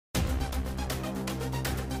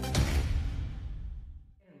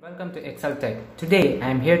Welcome to Exult Tech. Today I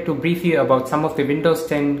am here to brief you about some of the Windows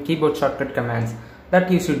 10 keyboard shortcut commands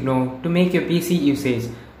that you should know to make your PC usage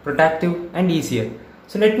productive and easier.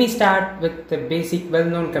 So let me start with the basic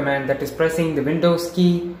well-known command, that is pressing the Windows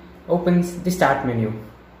key opens the start menu,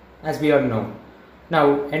 as we all know.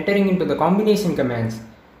 Now entering into the combination commands,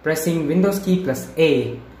 pressing Windows key plus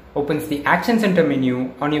A opens the Action Center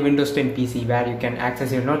menu on your Windows 10 PC, where you can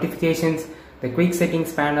access your notifications, the quick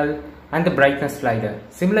settings panel and the brightness slider.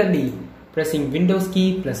 Similarly, pressing Windows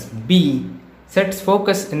key plus B sets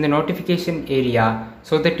focus in the notification area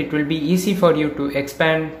so that it will be easy for you to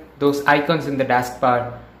expand those icons in the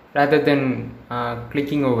taskbar rather than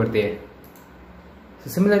clicking over there. So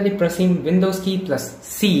similarly, pressing Windows key plus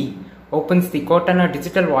C opens the Cortana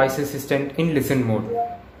digital voice assistant in listen mode.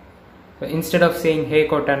 So instead of saying "Hey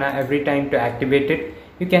Cortana" every time to activate it,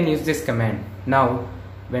 you can use this command. Now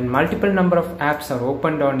when multiple number of apps are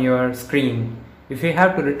opened on your screen, if you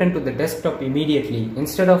have to return to the desktop immediately,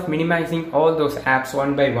 instead of minimizing all those apps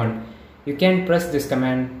one by one, you can press this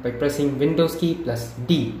command by pressing Windows key plus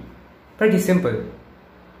D. Pretty simple.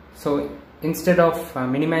 So instead of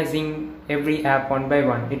minimizing every app one by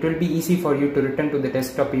one, it will be easy for you to return to the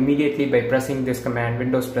desktop immediately by pressing this command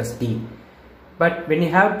Windows plus D. But when you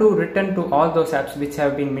have to return to all those apps which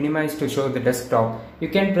have been minimized to show the desktop, you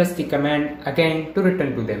can press the command again to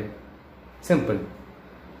return to them. Simple.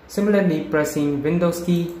 Similarly, pressing Windows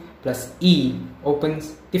key plus E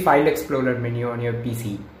opens the File Explorer menu on your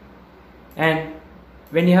PC. And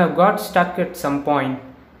when you have got stuck at some point,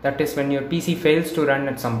 that is when your PC fails to run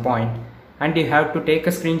at some point, and you have to take a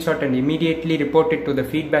screenshot and immediately report it to the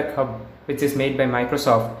feedback hub which is made by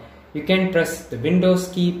Microsoft, you can press the Windows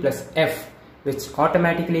key plus F, which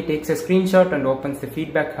automatically takes a screenshot and opens the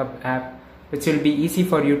Feedback Hub app, which will be easy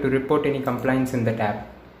for you to report any complaints in that app.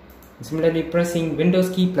 Similarly, pressing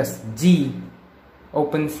Windows key plus G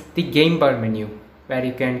opens the Game Bar menu, where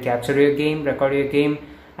you can capture your game, record your game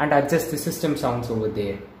and adjust the system sounds over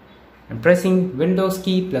there. And pressing Windows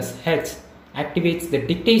key plus H activates the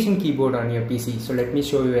dictation keyboard on your PC. So let me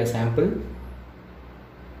show you a sample.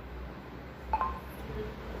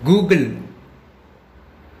 Google.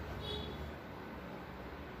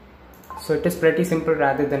 So it is pretty simple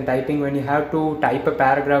rather than typing. When you have to type a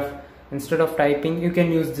paragraph, instead of typing, you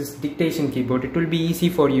can use this dictation keyboard. It will be easy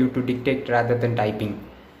for you to dictate rather than typing.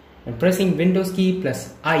 And pressing Windows key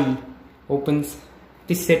plus I opens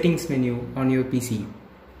the settings menu on your PC.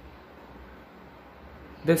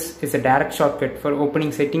 This is a direct shortcut for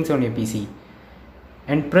opening settings on your PC.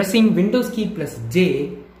 And pressing Windows key plus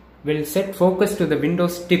J will set focus to the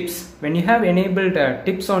Windows tips. When you have enabled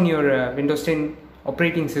tips on your Windows 10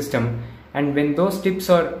 operating system, and when those tips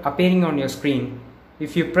are appearing on your screen,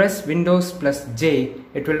 if you press Windows plus J,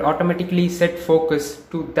 it will automatically set focus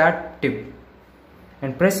to that tip.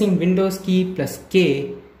 And pressing Windows key plus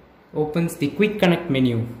K opens the Quick Connect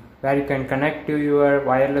menu, where you can connect to your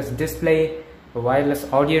wireless display, a wireless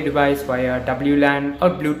audio device via WLAN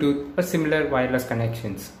or Bluetooth or similar wireless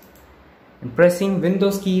connections. And pressing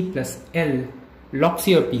Windows key plus L locks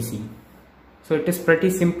your PC. So it is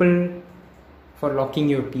pretty simple for locking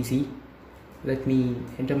your PC. Let me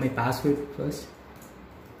enter my password first.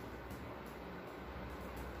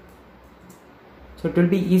 So it will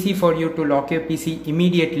be easy for you to lock your PC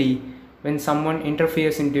immediately when someone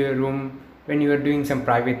interferes into your room when you are doing some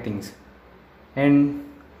private things. And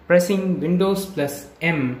pressing Windows plus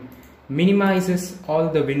M minimizes all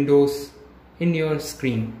the windows in your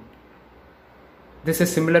screen. This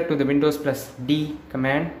is similar to the Windows plus D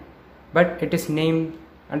command, but it is named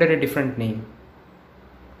under a different name.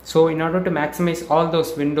 So in order to maximize all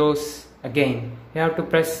those windows again, you have to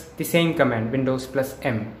press the same command, Windows plus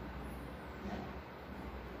M.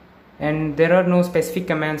 And there are no specific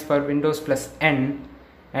commands for Windows plus N.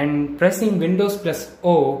 And pressing Windows plus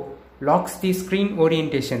O locks the screen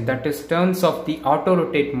orientation, that is turns off the auto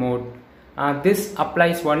rotate mode. This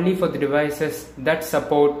applies only for the devices that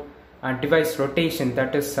support device rotation,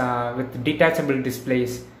 that is with detachable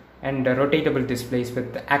displays and rotatable displays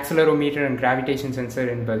with accelerometer and gravitation sensor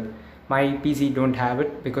inbuilt. My PC don't have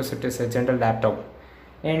it because it is a general laptop.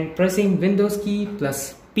 And pressing Windows key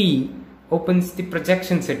plus P opens the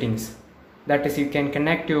projection settings, that is you can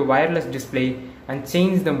connect to your wireless display and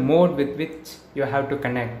change the mode with which you have to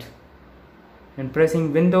connect. And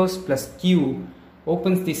pressing Windows plus Q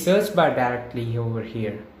opens the search bar directly over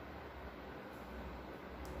here.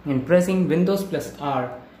 And pressing Windows plus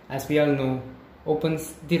R, as we all know,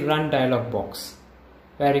 opens the Run dialog box,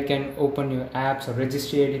 where you can open your apps or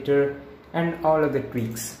registry editor and all other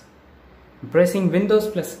tweaks. Pressing Windows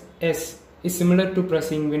plus S is similar to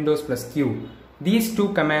pressing Windows plus Q. These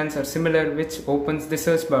two commands are similar, which opens the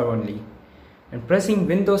search bar only. And pressing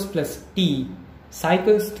Windows plus T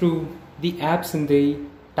cycles through the apps in the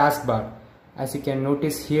taskbar. As you can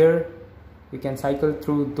notice here, you can cycle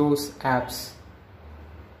through those apps.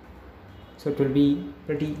 So it will be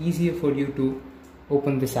pretty easier for you to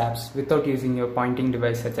open these apps without using your pointing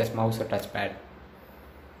device such as mouse or touchpad.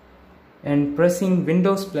 And pressing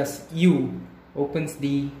Windows plus U opens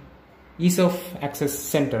the Ease of Access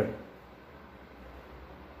Center.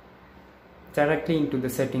 Directly into the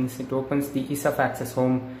settings, it opens the Ease of Access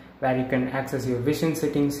Home, where you can access your vision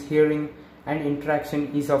settings, hearing and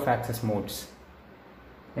interaction ease of access modes.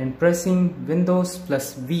 And pressing Windows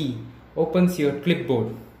plus V opens your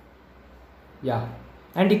clipboard.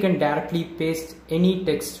 And you can directly paste any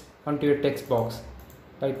text onto your text box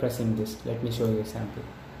by pressing this. Let me show you a sample.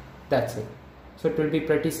 That's it. So it will be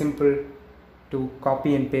pretty simple to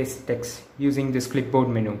copy and paste text using this clipboard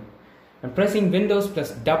menu. And pressing Windows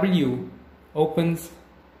plus W opens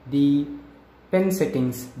the pen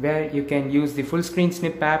settings, where you can use the full screen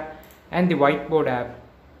snip app and the whiteboard app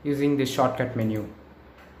using the shortcut menu.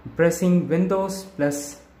 Pressing Windows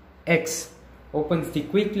plus X opens the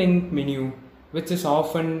quick link menu, which is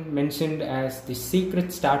often mentioned as the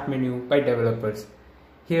secret start menu by developers.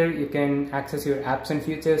 Here you can access your apps and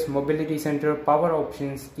features, mobility center, power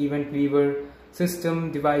options, event viewer,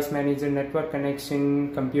 system, device manager, network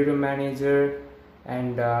connection, computer manager,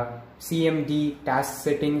 and CMD, task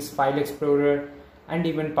settings, file explorer, and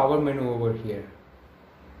even power menu over here.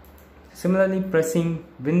 Similarly, pressing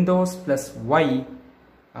Windows plus Y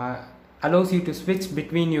allows you to switch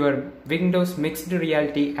between your Windows Mixed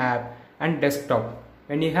Reality app and desktop.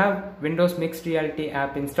 When you have Windows Mixed Reality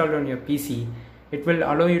app installed on your PC, it will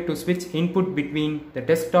allow you to switch input between the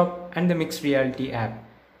desktop and the Mixed Reality app.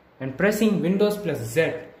 And pressing Windows plus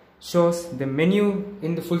Z shows the menu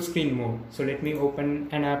in the full screen mode. So let me open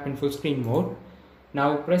an app in full screen mode.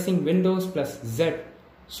 Now pressing Windows plus Z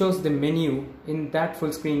shows the menu in that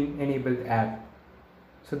full screen enabled app.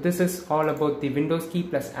 So this is all about the Windows key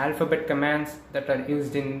plus alphabet commands that are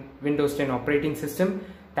used in Windows 10 operating system.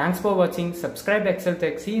 Thanks for watching. Subscribe Exult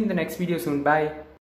Tech. See you in the next video soon. Bye.